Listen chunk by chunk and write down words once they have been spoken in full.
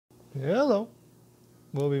Hello.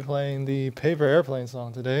 We'll be playing the Paper Airplane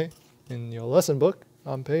song today in your lesson book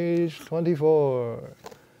on page 24.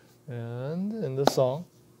 And in this song,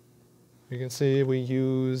 you can see we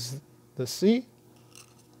use the C,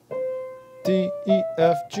 D, E,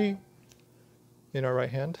 F, G in our right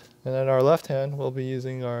hand. And then our left hand, we'll be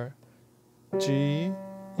using our G,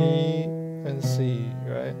 E, and C,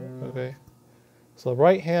 right? Okay. So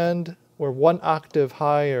right hand, we're one octave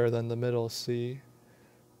higher than the middle C,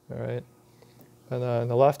 all right? And then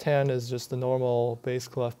the left hand is just the normal bass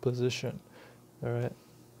clef position, all right?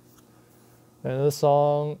 And in this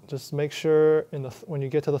song, just make sure when you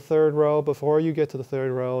get to the third row, before you get to the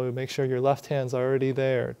third row, make sure your left hand's already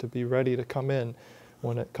there to be ready to come in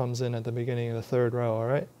when it comes in at the beginning of the third row, all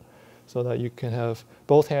right? So that you can have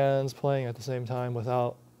both hands playing at the same time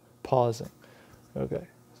without pausing. Okay,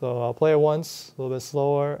 so I'll play it once, a little bit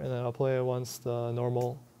slower, and then I'll play it once the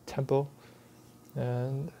normal tempo.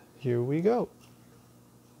 And here we go.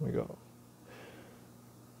 Here we go.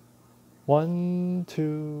 1,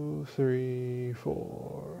 2, 3,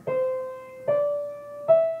 4.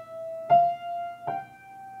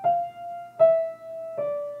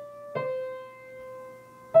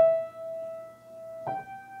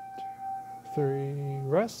 Three,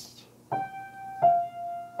 rest.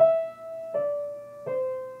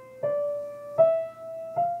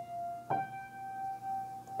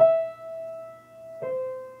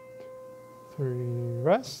 Three,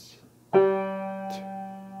 rest. 2,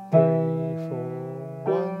 3, 4.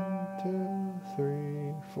 1, 2,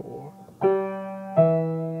 3, 4.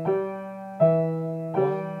 1,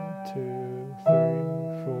 2, 3,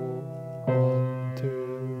 4. 1, 2,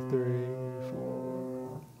 3,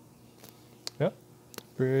 4. Yep,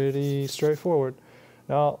 pretty straightforward.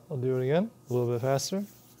 Now I'll do it again, a little bit faster,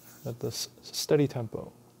 at the steady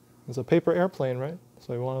tempo. It's a paper airplane, right?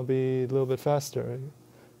 So you want to be a little bit faster. Right?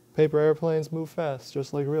 Paper airplanes move fast,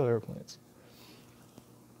 just like real airplanes.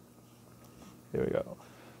 Here we go.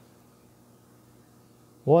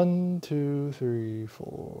 1, 2, 3,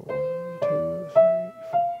 4. 1, 2, 3,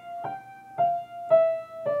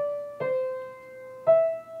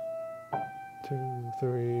 4. 2,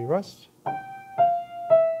 3, rest.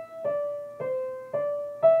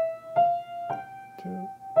 2.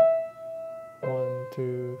 1,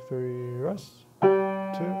 2, 3, rest. 2,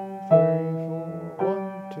 3, 4.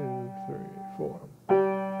 1, 2, 3, 4.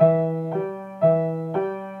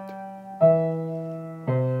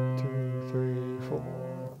 2, 3, 4.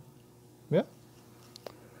 Yeah.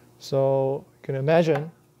 So you can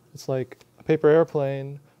imagine it's like a paper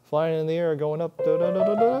airplane flying in the air, going up, da, da, da,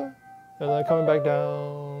 da, da, and then coming back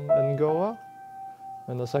down and go up.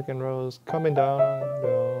 And the second row is coming down,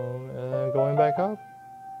 down, and then going back up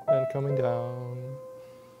and coming down.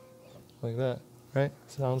 Like that, right?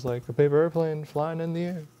 Sounds like a paper airplane flying in the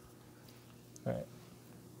air. All right.